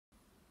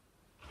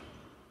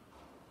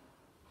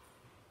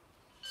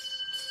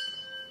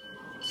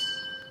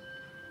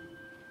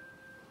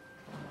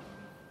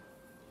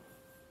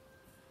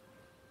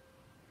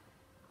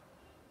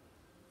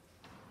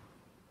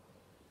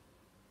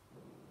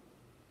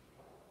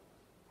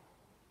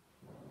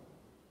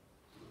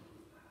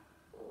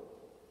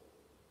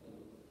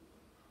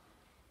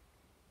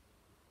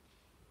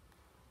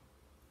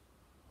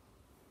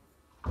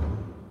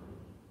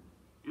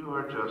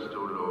just,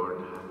 O Lord,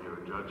 and your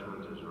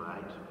judgment is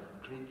right.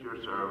 Treat your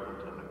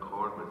servant in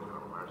accord with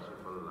your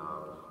merciful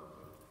love.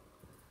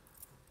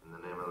 In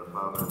the name of the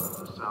Father, and of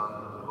the Son,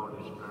 and of the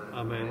Holy Spirit.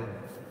 Amen.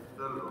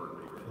 The Lord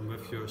be with you. And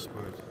with your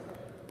spirit.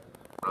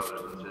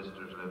 Brothers and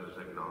sisters, let us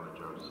acknowledge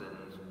our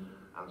sins,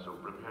 and so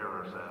prepare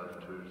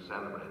ourselves to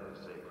celebrate the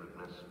sacred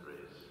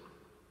mysteries.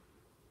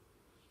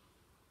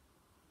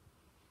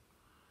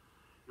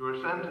 You were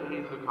sent to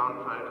heal the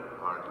contrite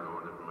heart,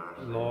 Lord of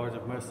mercy. Lord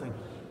of mercy.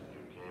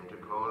 You came to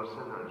call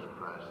sinners,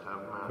 Christ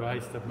have mercy.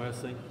 Christ of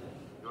mercy.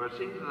 You are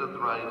seated at the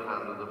right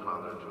hand of the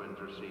Father to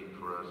intercede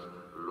for us,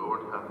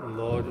 Lord have mercy.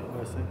 Lord of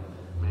mercy.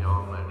 May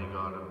Almighty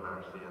God have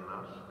mercy on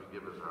us,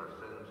 forgive us our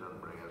sins,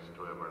 and bring us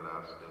to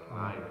everlasting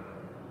life.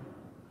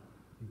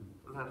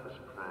 Let us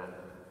pray.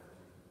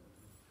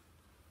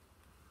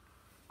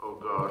 O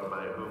God,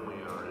 by whom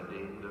we are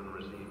redeemed and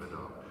receive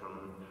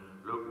adoption,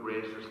 look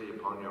graciously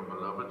upon your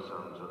beloved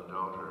sons and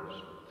daughters,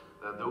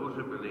 that those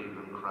who believe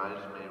in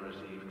Christ may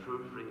receive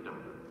true freedom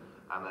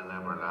and an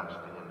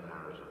everlasting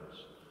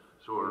inheritance.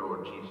 So, our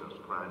Lord Jesus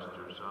Christ,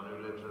 your Son,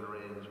 who lives and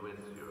reigns with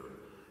you,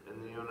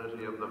 in the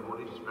unity of the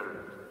Holy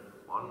Spirit,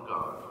 one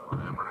God,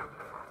 forever and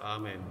ever.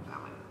 Amen.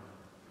 Amen.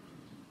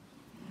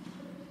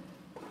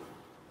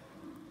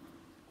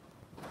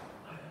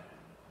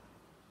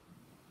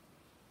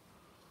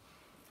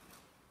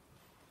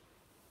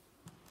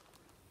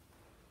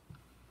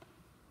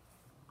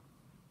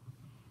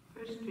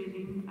 First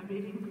reading, a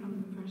reading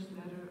from the first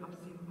letter of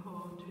St.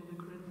 Paul to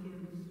the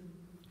Corinthians.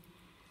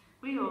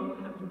 We all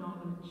have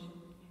knowledge.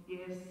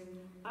 Yes,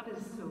 that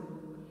is so.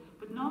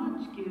 But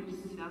knowledge gives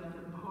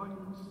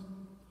self-importance.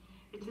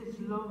 It is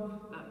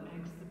love that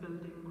makes the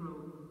building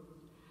grow.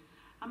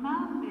 A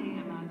man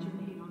may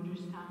imagine he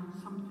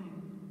understands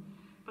something,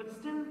 but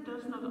still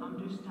does not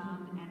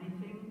understand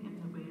anything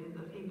in the way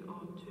that he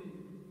ought to.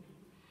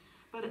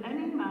 But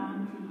any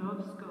man who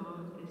loves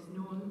God is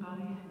known by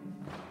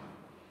him.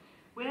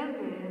 Well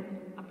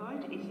then,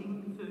 about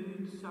eating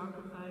food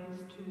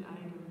sacrificed to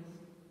idols.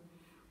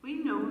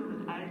 We know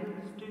that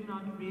idols do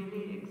not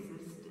really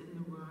exist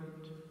in the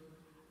world,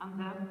 and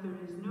that there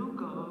is no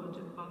God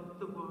but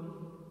the one.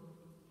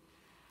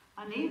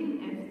 And even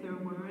if there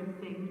were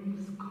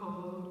things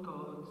called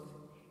gods,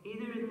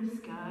 either in the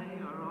sky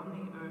or on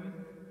the earth,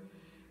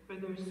 for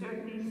there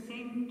certainly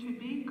seem to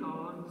be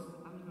gods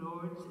and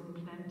lords in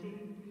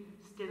plenty,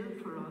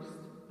 still for us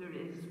there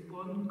is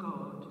one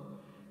God,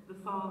 the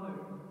Father,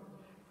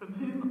 from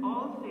whom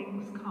all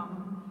things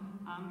come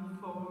and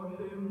for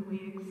whom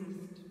we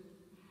exist.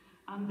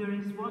 And there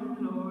is one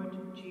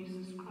Lord,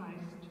 Jesus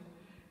Christ,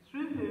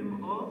 through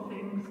whom all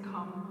things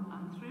come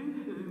and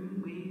through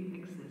whom we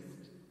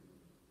exist.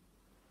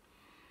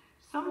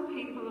 Some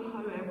people,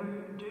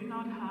 however, do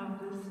not have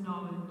this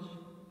knowledge.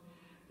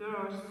 There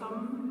are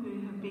some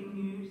who have been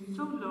used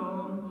so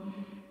long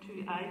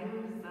to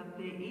idols that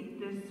they eat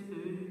this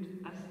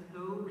food as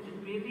though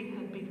it really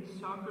had been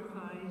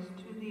sacrificed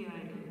to the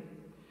idol,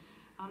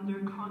 and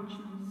their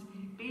conscience,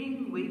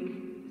 being weak,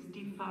 is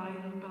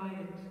defiled by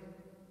it.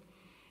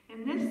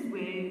 In this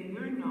way,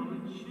 your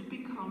knowledge should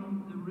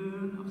become the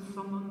ruin of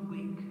someone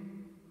weak,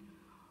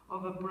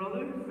 of a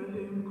brother for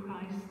whom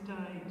Christ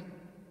died.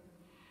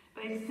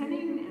 By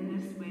sinning in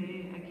this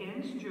way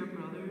against your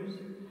brothers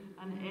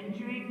and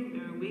injuring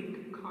their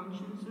weak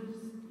consciences,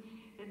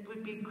 it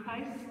would be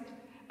Christ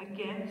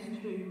against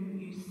whom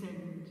you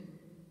sinned.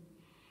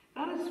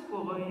 That is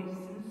why,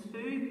 since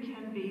food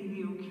can be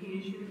the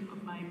occasion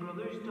of my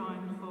brother's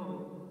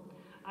downfall,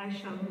 I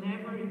shall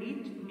never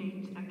eat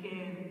meat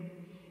again,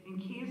 in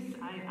case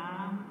I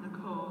am the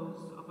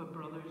cause of a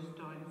brother's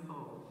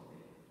downfall.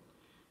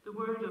 The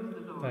word of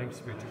the Lord. Thanks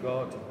be to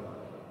God.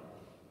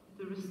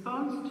 The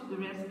response to the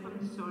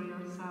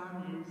responsorial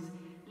psalm is,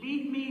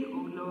 Lead me,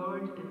 O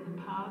Lord, in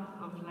the path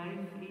of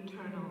life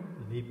eternal.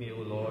 Lead me,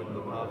 O Lord, in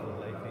the path of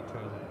life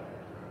eternal.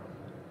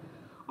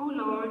 O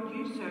Lord,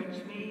 you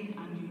search me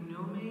and you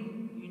know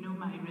me. You know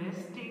my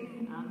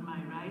resting and my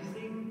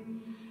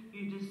rising.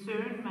 You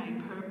discern my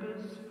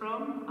purpose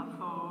from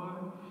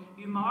afar.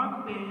 You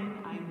mark when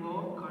I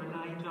walk or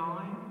lie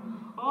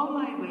down. All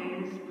my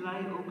ways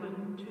lie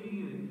open to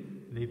you.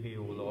 Lead me,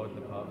 O Lord, in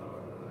the path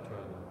of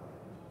eternal.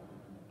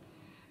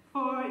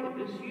 For it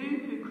was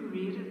you who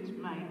created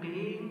my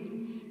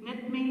being,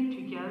 knit me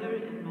together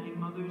in my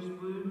mother's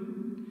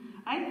womb.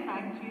 I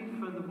thank you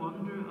for the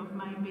wonder of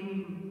my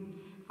being,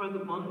 for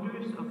the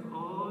wonders of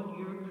all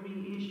your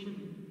creation.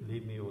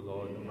 Lead me, O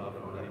Lord, in the path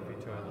of life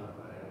eternal.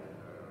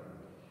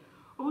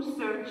 O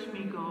search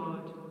me,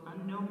 God,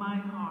 and know my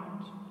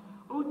heart.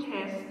 O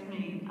test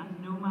me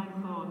and know my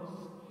thoughts.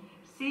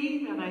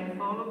 See that I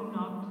follow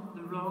not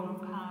the wrong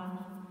path,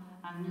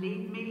 and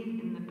lead me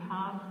in the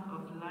path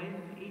of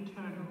life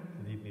eternal.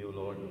 Lead me, O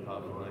Lord, in the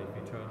path of life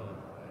eternal.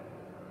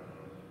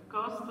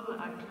 Gospel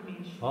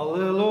acclamation.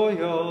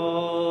 Alleluia,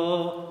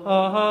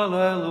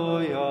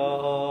 alleluia,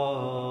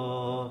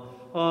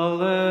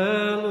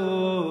 alleluia.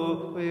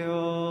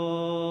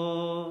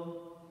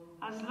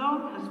 As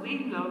long as we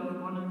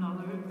love one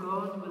another,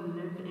 God will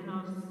live in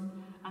us,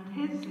 and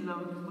his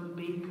love will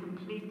be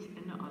complete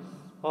in us.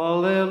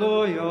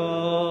 Alleluia.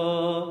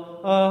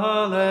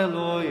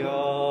 Alleluia.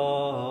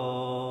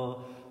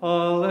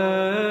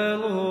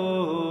 Alleluia.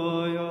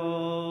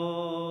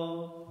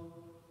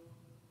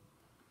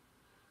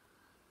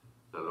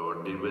 The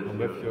Lord be with And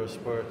you. with your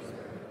spirit,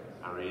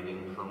 A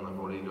reading from the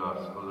Holy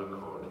Gospel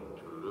according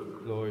to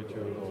Luke. glory to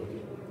you, Lord.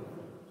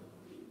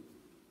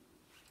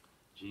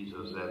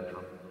 Jesus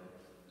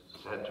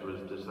said to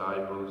his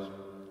disciples,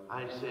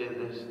 I say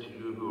this to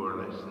you who are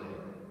listening.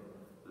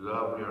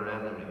 Love your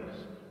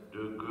enemies.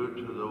 Do good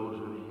to those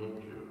who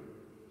hate you.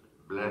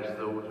 Bless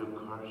those who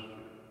curse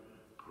you.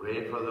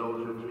 Pray for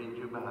those who treat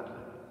you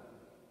badly.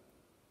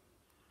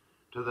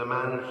 To the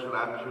man who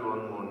slaps you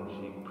on one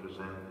cheek,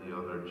 present the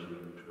other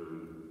cheek too.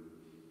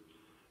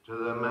 To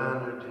the man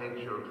who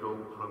takes your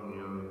cloak from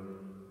you,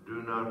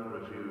 do not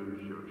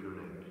refuse your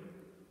tunic.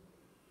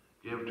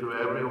 Give to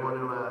everyone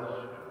who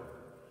asks you,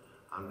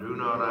 and do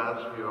not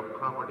ask for your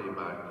property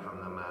back from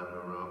the man who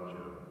robbed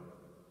you.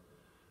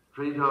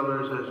 Treat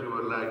others as you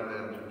would like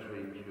them to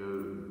treat you.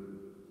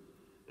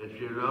 If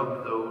you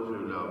love those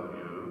who love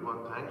you, what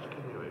thanks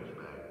can you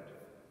expect?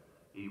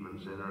 Even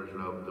sinners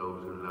love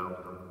those who love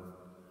them.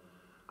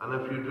 And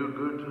if you do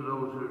good to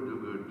those who do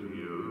good to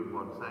you,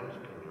 what thanks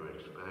can you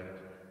expect?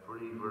 For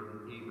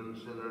even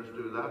sinners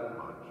do that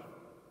much.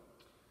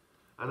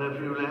 And if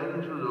you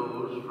lend to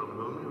those from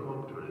whom you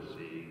hope to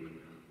receive,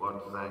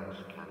 what thanks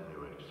can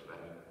you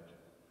expect?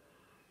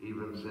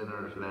 Even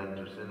sinners lend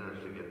to sinners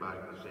to get back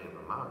the same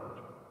amount.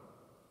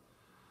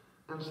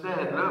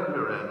 Instead, love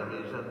your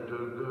enemies and do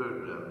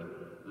good and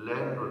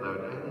lend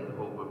without any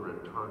hope of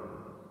return.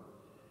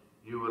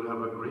 You will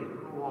have a great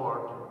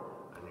reward,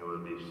 and you will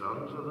be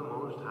sons of the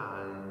Most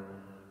High,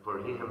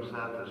 for he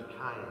himself is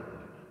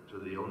kind to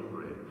the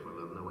ungrateful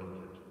and the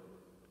wicked.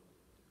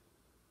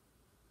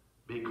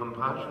 Be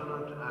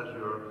compassionate as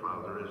your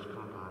Father is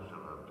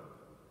compassionate.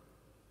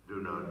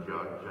 Do not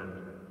judge, and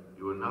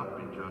you will not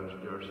be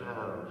judged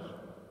yourselves.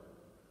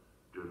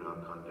 Do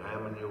not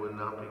condemn, and you will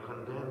not be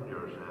condemned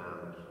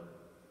yourselves.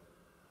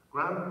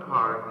 Grant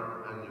pardon,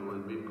 and you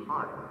will be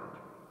pardoned.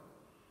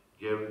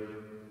 Give,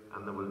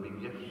 and there will be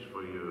gifts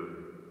for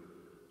you.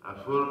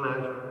 A full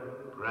measure,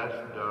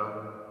 pressed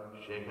down,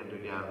 shaken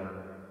together,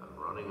 and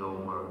running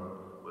over,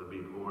 will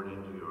be poured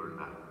into your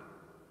lap.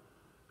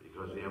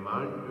 Because the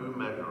amount you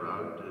measure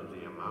out is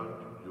the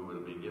amount you will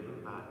be given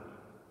back.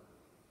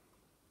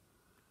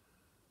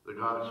 The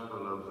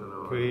Gospel of the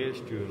Lord.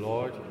 Praise to you,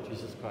 Lord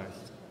Jesus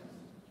Christ.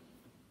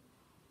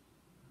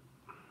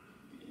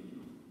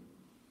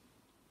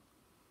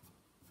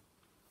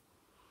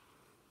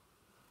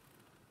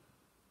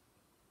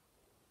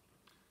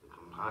 The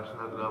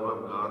compassionate love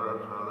of God our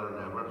Father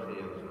never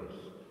fails us,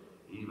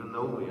 even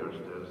though we are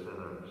still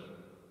sinners,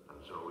 and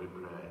so we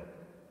pray.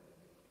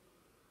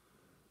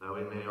 That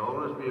we may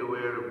always be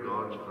aware of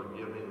God's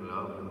forgiving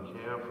love and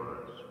care for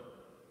us,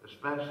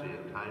 especially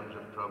in times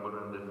of trouble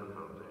and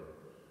difficulty.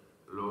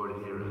 Lord,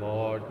 hear us.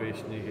 Lord,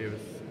 graciously hear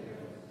us.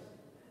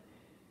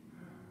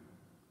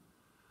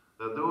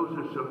 That those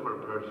who suffer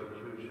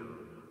persecution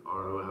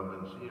or who have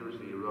been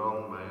seriously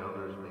wronged by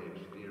others may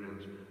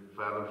experience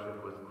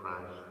fellowship with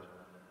Christ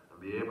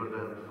and be able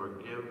to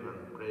forgive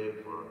and pray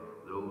for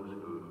those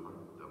who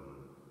hurt them.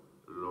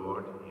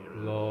 Lord, hear us.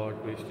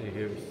 Lord, graciously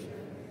hear us.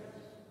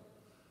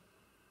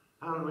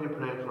 And we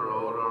pray for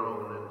all our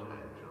own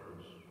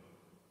intentions.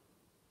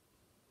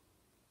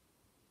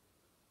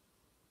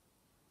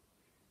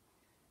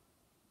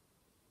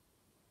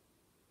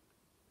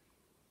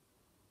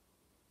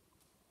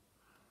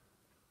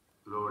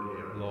 Lord,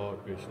 hear us. Lord,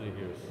 graciously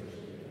hear us.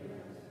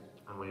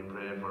 And we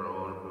pray for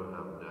all who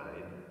have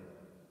died.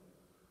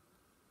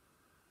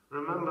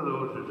 Remember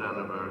those whose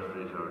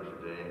anniversaries are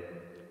today: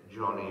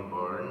 Johnny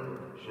Byrne,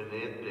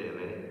 Sinead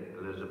Daly,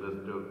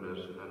 Elizabeth Douglas,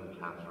 and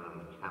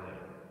Catherine Kenny.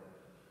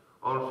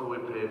 Also, we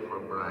pray for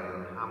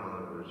Brian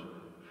Hammond, whose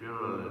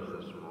funeral is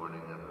this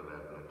morning at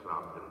 11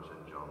 o'clock in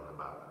St. John the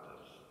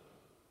Baptist.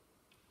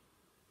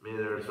 May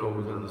their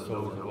souls and the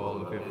souls of all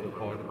the faithful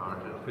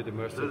departed, through the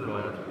mercy of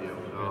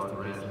God,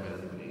 rest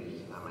in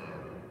peace.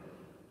 Amen.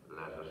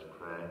 Let us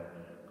pray.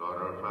 God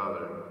our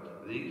Father,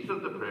 these are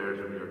the prayers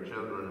of your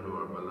children who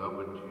are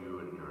beloved to you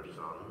and your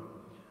Son.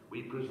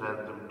 We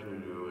present them to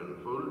you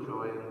in full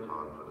joy and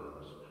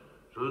confidence,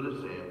 through the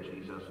same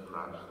Jesus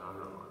Christ our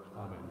Lord.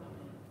 Amen.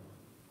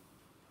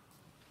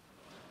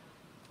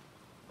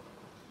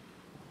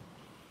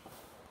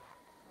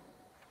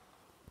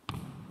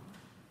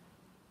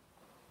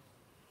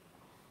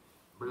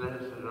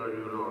 Blessed are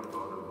you, Lord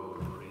God of all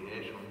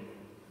creation,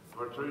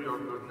 for through your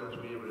goodness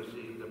we have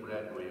received the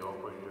bread we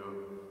offer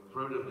you,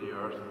 fruit of the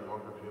earth and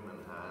work of human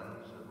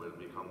hands, and will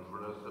become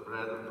for us the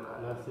bread of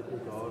life. Blessed be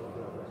God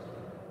forever.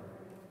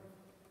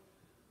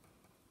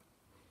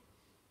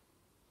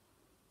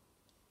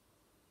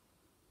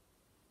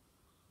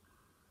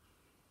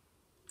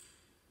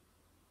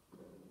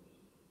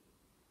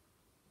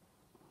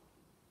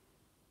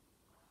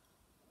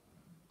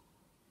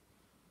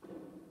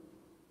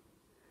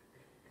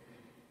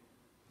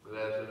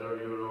 Blessed are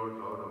you, Lord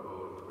God of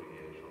all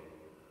creation,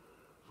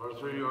 for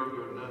through your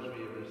goodness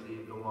we have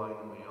received the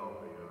wine we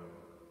offer you,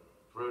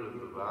 fruit of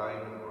the vine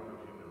and work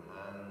of human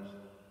hands,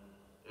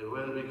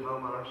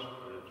 from our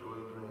spiritual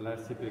drink.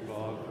 Blessed be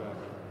God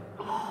forever.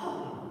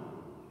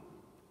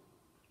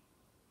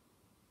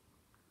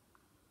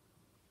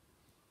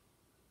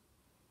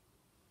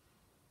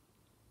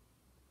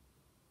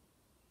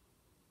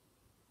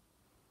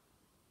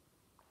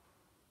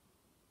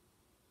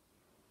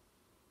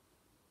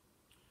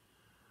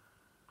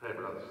 Pray,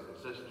 brothers and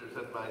sisters,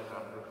 that my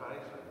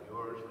sacrifice and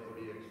yours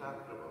may be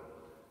acceptable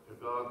to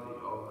God the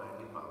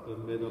Almighty Father.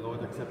 Then may the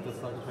Lord accept the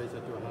sacrifice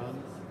at your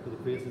hands, for the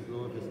praise and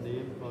glory of his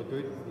name, for our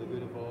good and for the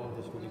good of all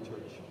his holy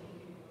church.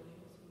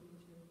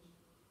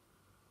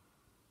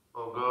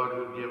 O God,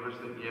 who give us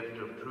the gift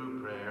of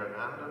true prayer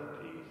and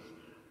of peace,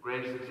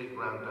 graciously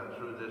grant that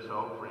through this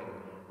offering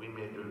we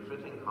may do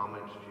fitting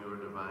homage to your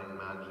divine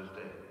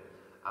majesty,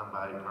 and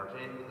by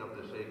partaking of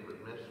the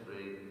sacred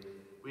mystery,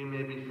 we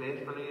may be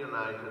faithfully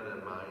united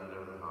in mind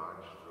and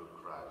hearts through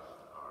Christ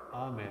our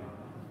Lord. Amen.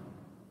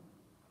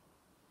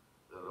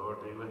 The Lord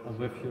be with And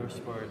you. with your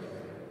spirit,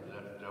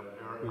 Lift up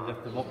your we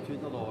lift them up to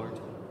the Lord.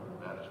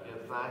 Let us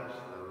give thanks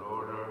to the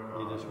Lord our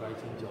He God. is right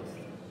and just.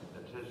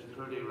 It is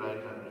truly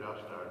right and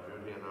just, our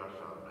duty and our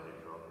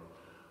salvation,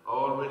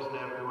 always and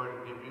everywhere to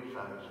give you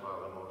thanks,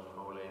 Father most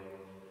holy,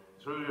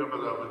 through your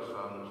beloved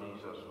Son,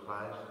 Jesus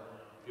Christ,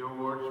 your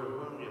word through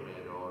whom you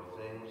made all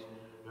things,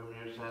 whom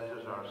you sent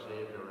as our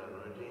Saviour and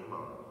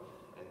Redeemer,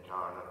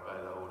 incarnate by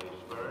the Holy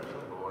Spirit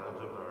and born of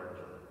the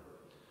Virgin.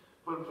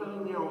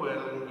 Fulfilling your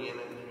will and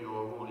gaining to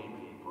your holy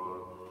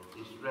people,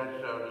 he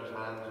stretched out his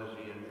hands as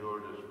he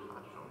endured his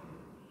passion,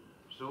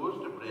 so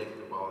as to break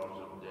the bonds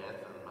of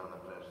death and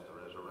manifest the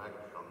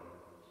resurrection.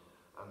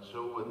 And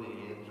so with the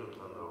angels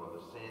and all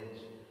the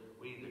saints,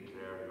 we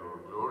declare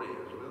your glory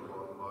as with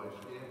one voice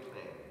we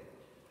acclaim.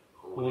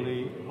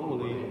 Holy,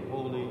 holy,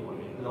 holy,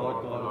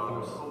 Lord God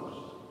of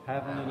hosts,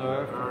 heaven and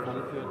earth are full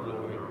of your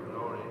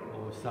glory.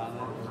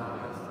 Hosanna in the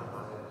highest.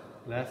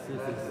 Blessed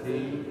is he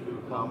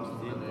who comes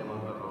in the name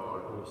of the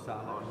Lord.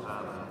 Hosanna in the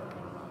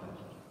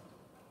highest.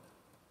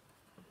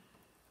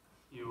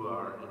 You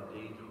are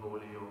indeed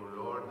holy,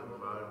 O Lord, the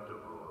fount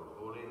of all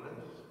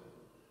holiness.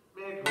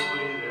 Make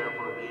holy,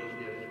 therefore, these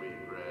gifts, we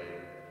pray,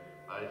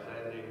 by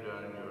sending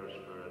down your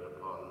Spirit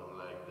upon them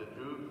like the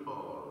dew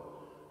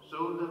fall,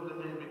 so that they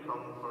may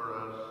become for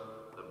us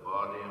the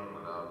body and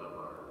blood of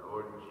our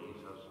Lord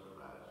Jesus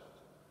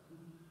Christ.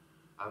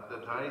 At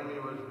the time he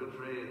was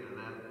betrayed and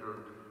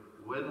entered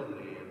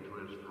willingly into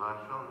his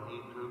passion, he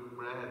took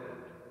bread,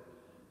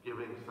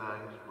 giving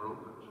thanks,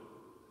 broke it,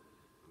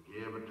 and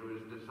gave it to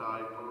his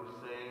disciples,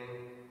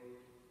 saying,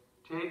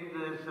 "Take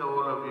this,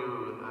 all of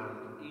you,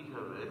 and eat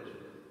of it,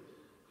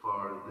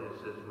 for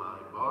this is my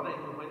body,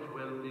 which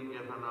will be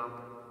given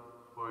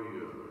up for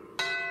you."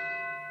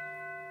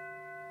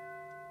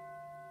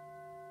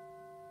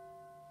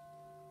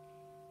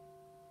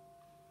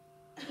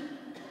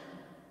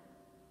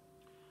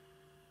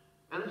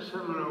 In a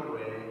similar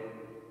way,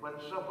 when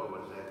supper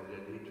was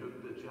ended, he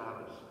took the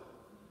chalice.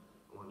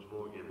 Once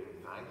more giving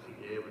thanks, he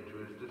gave it to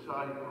his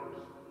disciples,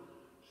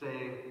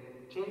 saying,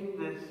 "Take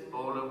this,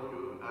 all of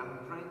you,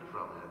 and drink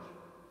from it,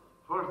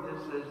 for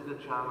this is the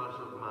chalice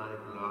of my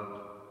blood,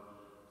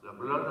 the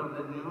blood of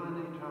the new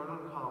and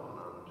eternal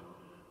covenant,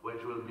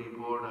 which will be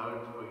poured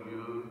out for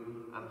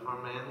you and for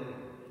many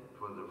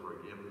for the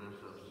forgiveness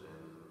of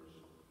sins.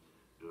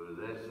 Do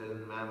this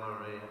in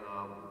memory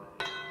of me."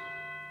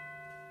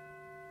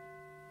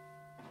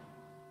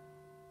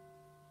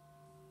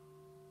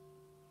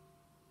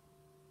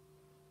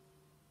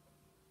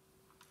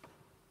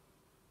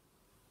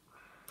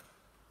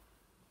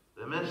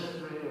 The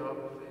mystery of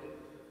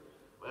faith.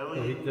 When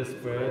We eat this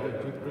bread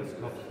and drink this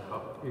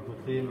cup, we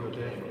proclaim your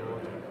death,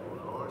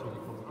 Lord, until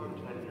you come again.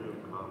 Continue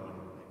coming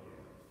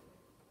again.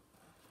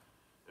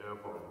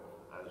 Therefore,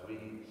 as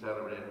we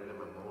celebrate the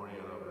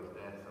memorial of his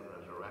death and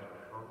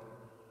resurrection,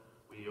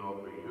 we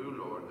offer you,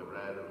 Lord, the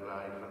bread of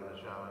life and the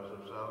chalice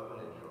of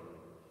salvation,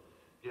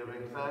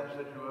 giving thanks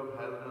that you have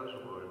held us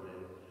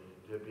worthy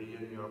to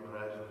be in your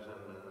presence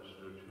and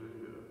minister to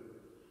you.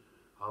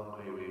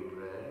 Humbly we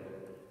pray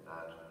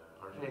that,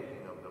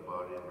 partaking of the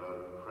body and blood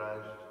of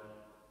Christ,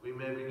 we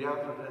may be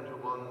gathered into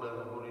one by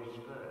the Holy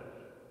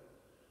Spirit.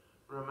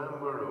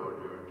 Remember,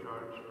 Lord, your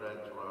church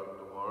spread throughout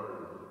the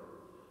world,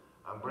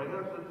 and bring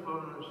us the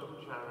fullness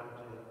of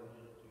charity,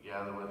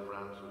 together with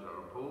Francis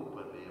our Pope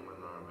and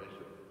Eamon our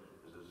Bishop,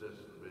 his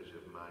Assistant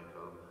Bishop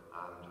Michael,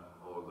 and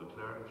all the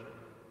clergy.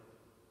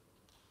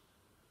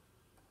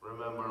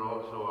 Remember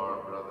also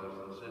our brothers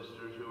and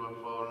sisters who have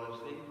fallen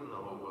asleep in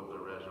the hope of the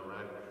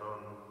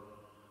resurrection,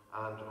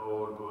 and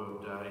all who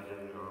have died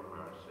in your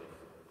mercy.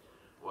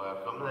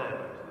 Welcome them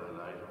into the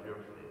light of your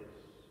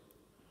face.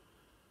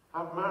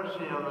 Have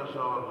mercy on us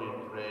all, we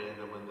pray,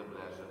 that with the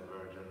Blessed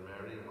Virgin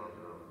Mary,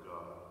 Mother of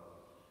God,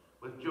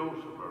 with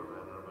Joseph, our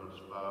venerable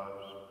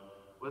spouse,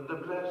 with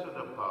the blessed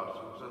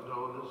apostles and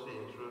all the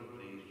saints who have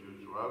pleased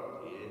you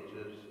throughout the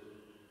ages,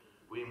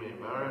 we may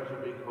merit to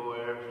be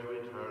co-heirs to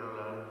eternal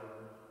life,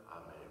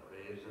 and may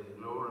praise and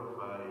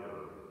glorify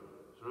you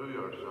through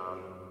your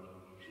Son,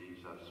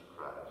 Jesus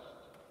Christ.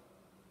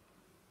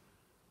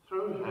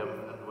 Through him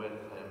and with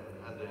him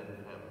and in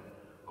him,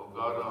 O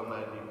God,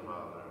 Almighty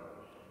Father,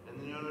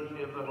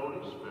 unity of the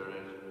Holy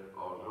Spirit,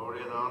 all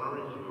glory and honor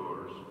is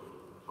yours,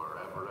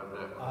 forever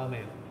and ever.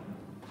 Amen.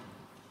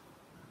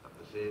 At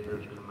the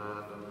Saviour's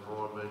command and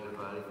formed by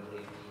divine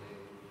teaching,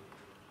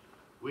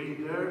 we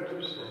dare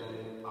to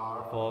say,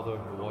 Our Father,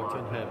 who art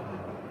in heaven,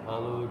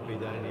 hallowed be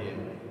thy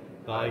name.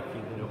 Thy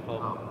kingdom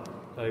come,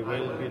 thy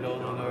will be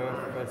done on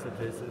earth as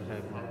it is in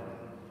heaven.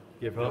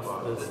 Give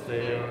us this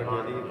day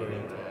our daily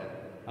bread,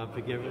 and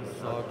forgive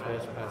us our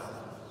trespasses,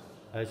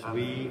 as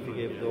we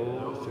forgive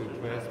those who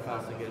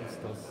trespass against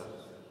us.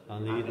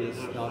 And lead us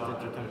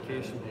not into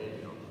temptation,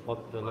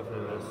 but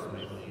deliver us from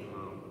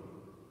evil.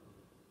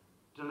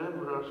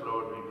 Deliver us,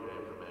 Lord, we pray,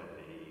 from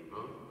every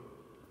evil.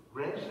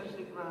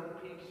 Graciously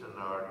grant peace in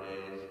our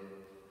days,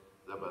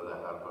 that by the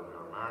help of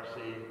your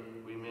mercy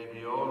we may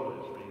be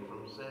always free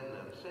from sin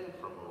and safe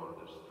from all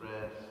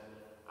distress,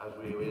 as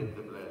we await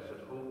the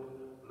blessed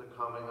hope and the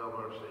coming of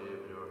our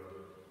Saviour,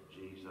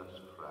 Jesus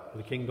Christ.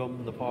 The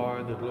kingdom, the power,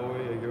 and the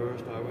glory are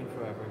yours now and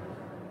forever.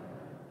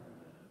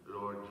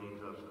 Lord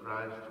Jesus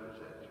Christ, who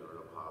said to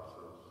your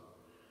apostles,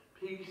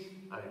 Peace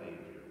I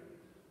leave you,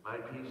 my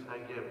peace I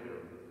give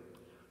you.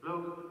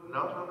 Look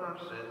not on our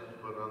sins,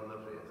 but on the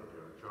faith of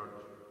your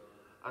church,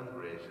 and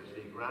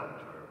graciously grant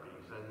her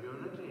peace and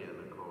unity in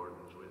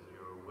accordance with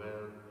your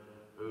will,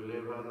 who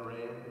live and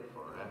reign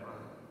forever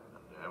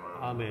and ever.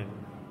 Amen.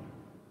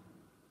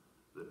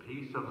 The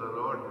peace of the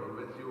Lord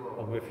be with you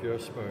all. And with your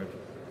spirit.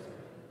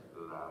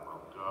 The Lamb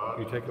of God,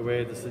 You take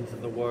away the sins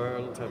of the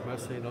world, have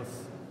mercy on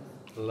us.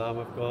 The Lamb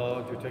of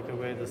God, you take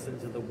away the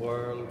sins of the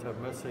world, have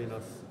mercy on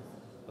us.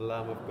 The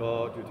Lamb of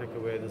God, you take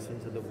away the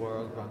sins of the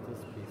world, grant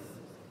us peace.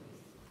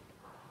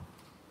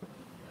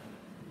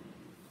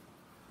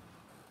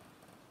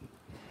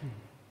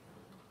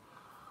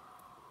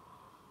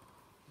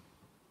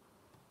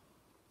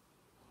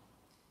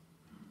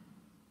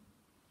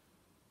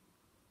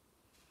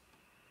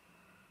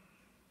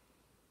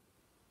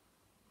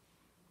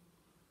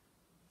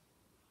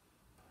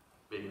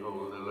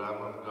 behold the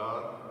Lamb of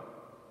God.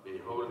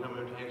 Behold him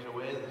who takes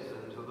away the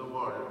sins of the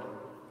world.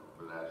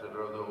 Blessed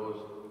are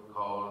those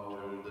called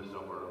to the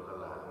supper of the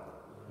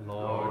Lamb.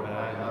 Lord,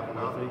 I am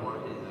not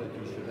worthy that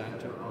you should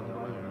enter under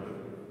my roof,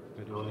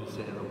 but only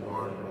say the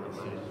word, and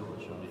my soul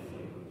shall be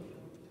healed.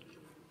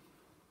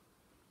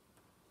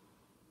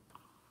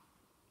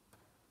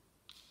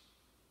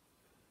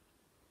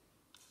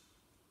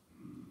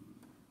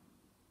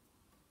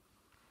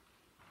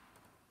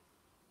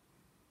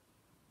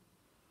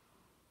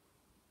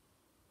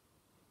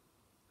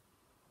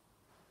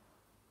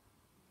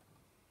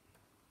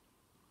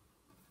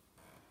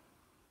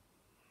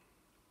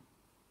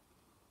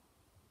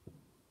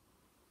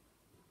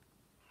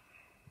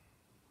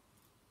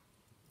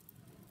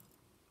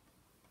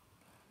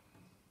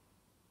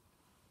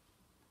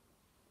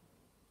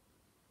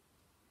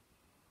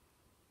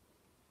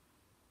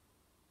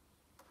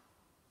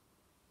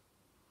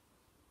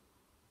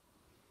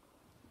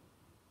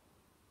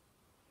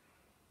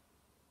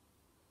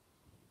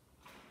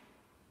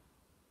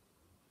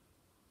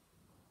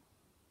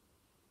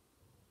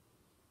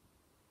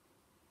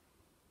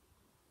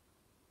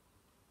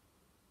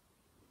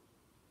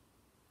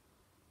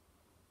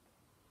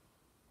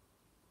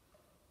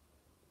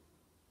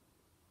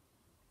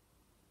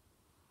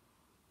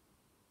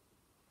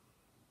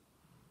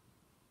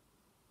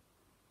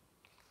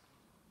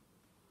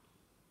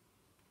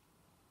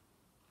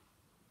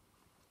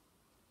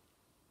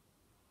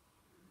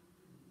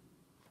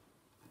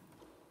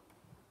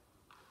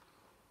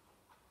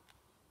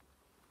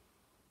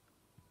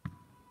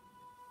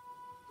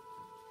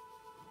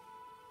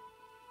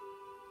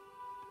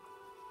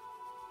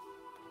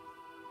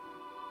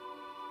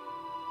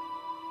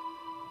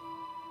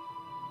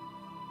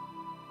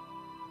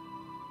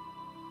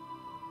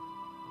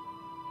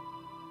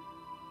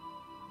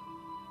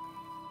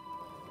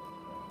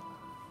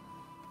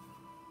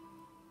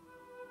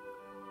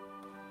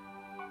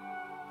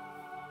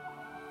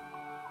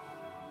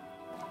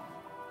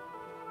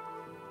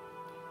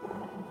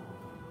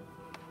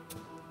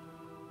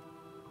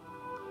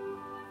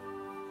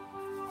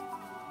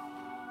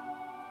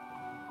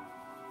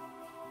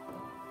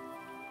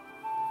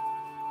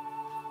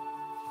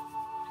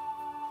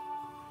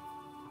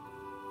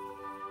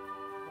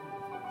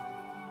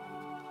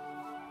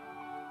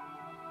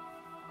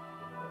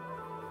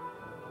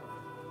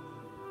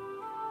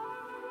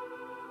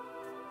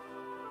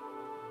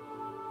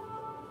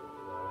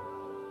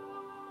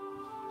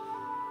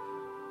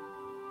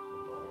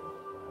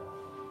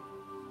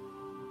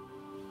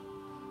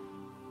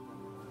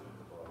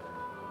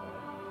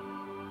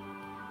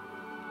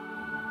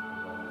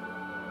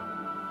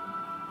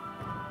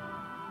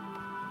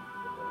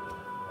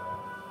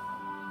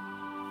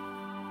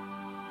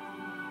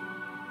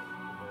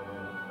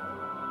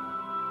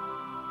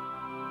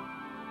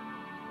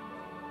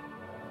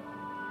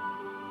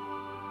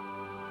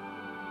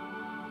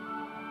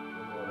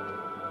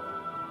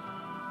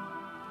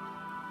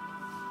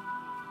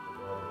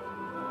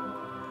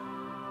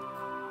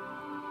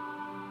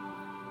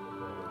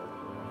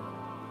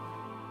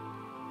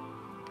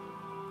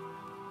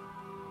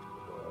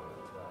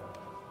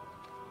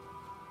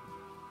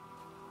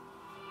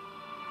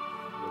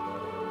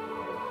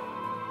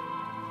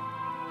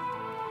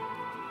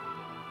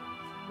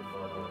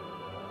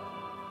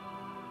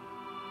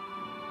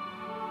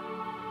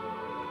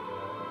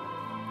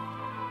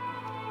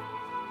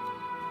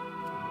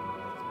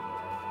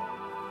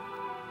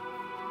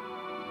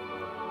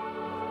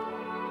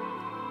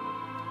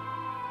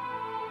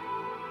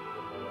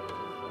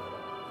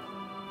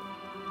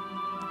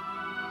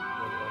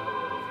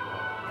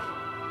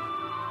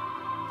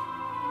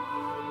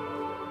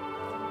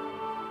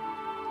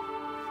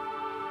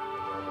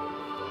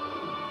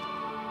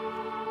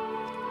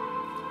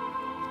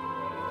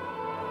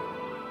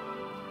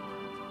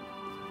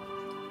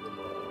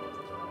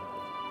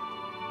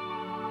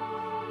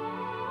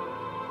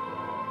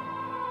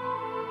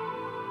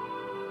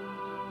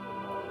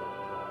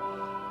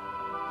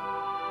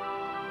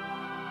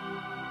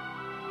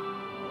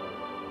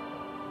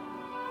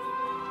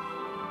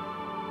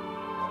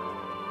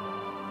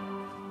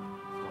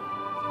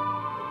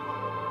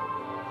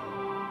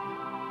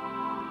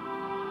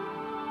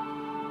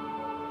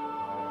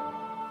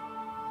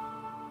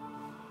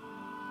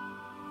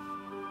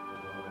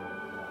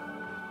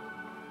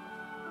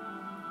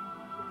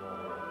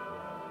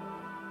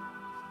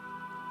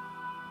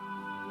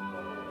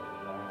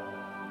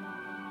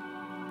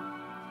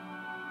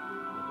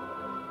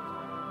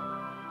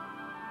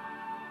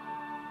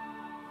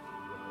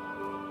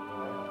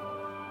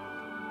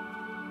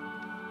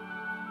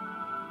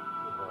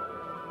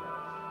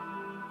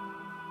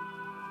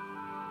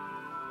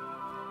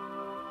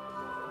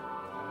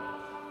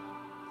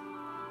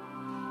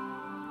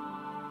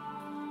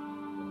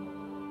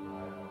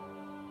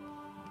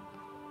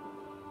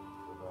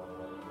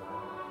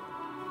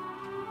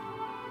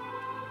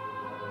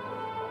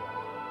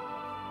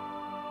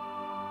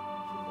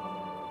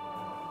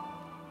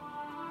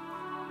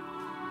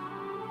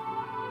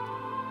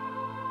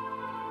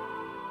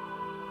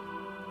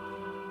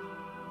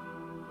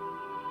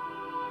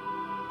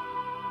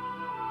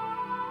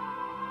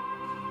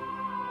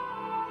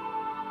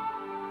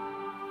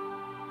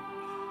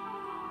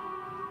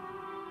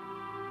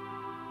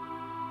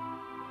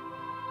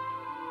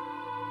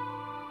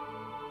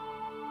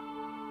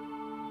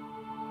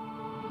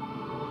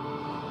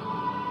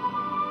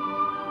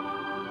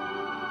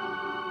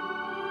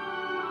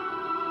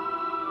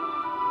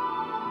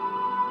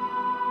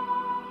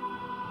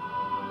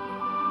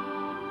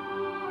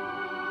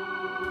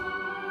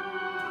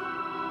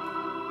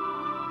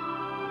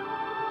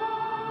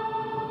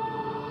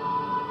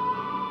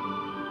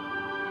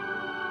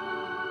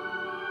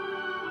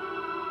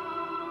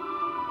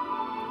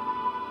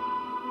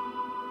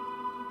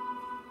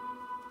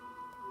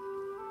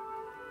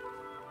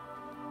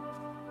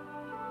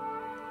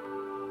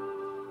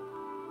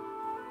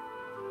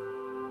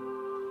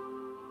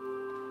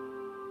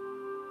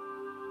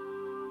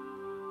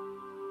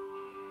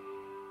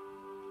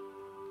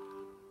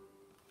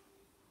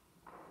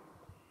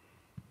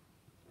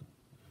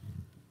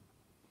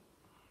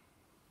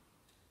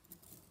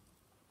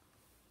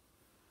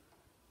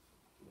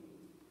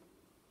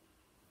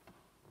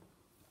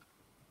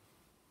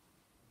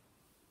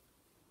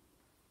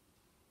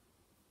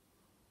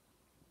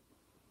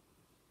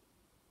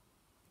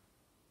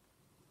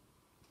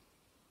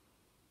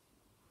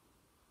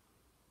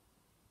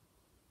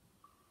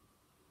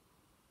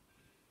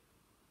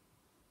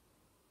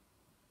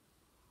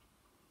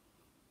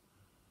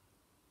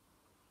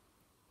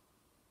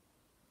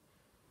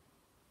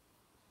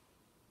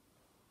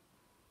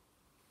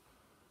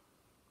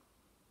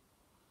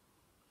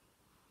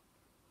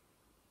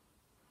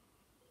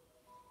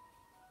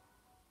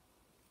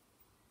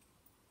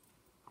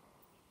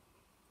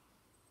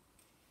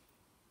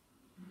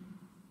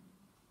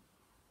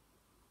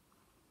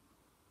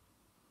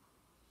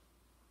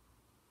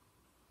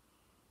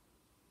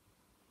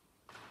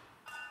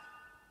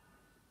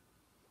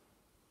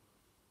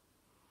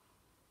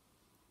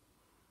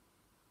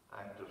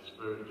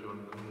 spiritual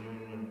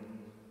communion.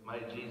 My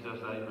Jesus,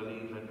 I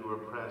believe that you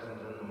are present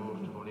in the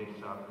most holy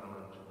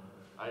sacrament.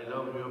 I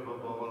love you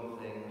above all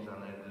things,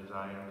 and I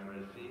desire to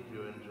receive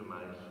you into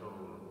my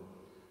soul.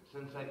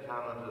 Since I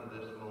cannot at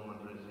this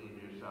moment receive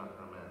you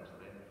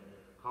sacramentally,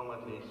 come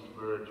at least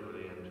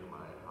spiritually into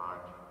my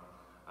heart.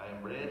 I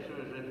embrace you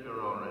as if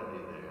you're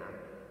already there,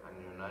 and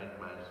unite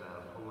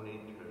myself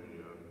wholly to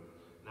you.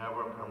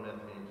 Never permit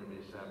me to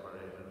be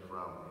separated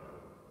from you.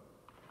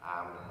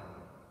 Amen.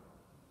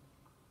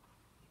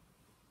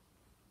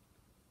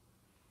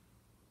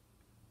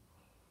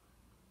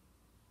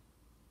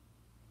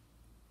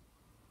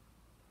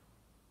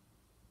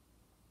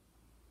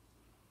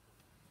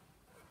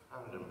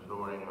 And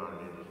imploring Our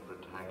Lady's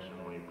protection,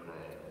 we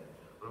pray.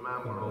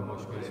 Remember, O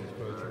most gracious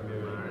Virgin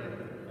Mary,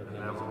 that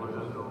never was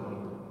it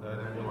known that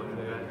anyone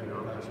begged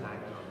your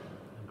protection,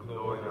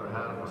 implore your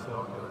help, and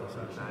sought your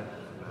intercession,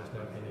 was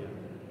never near.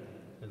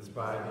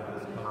 Inspired of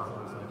his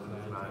counsels and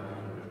plans,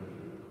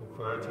 O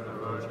Virgin of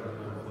Virgin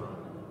Mary,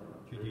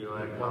 to thee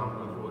I come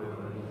before you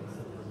in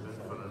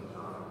sinful and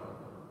sorrow.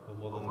 O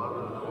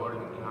Mother of the Lord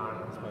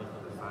incarnate,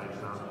 I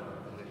shall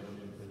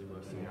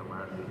in your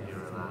mercy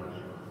hear and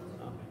answer.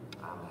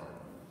 Amen.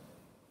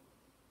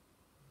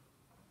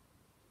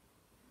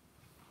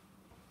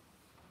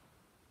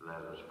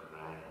 Let us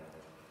pray.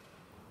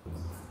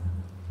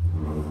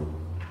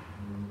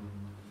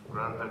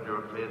 Grant that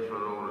your faithful,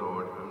 O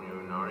Lord, whom you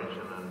nourish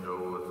and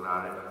endow with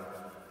life,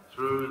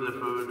 through the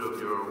food of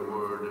your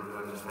word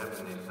and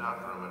heavenly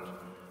sacrament,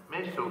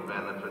 may so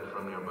benefit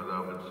from your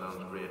beloved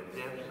Son's great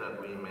gifts that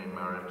we may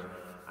merit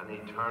an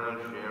eternal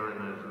share in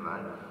his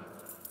life,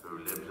 who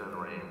lives and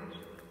reigns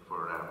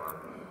forever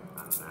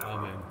and ever.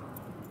 Amen.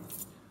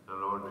 The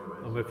Lord be with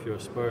you. And with your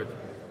spirit.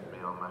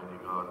 May Almighty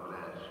God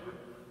bless you,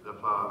 the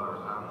Father,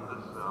 and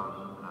the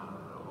Son, and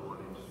the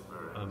Holy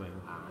Spirit. Amen.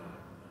 Amen.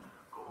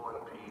 Go in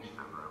peace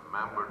and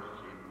remember to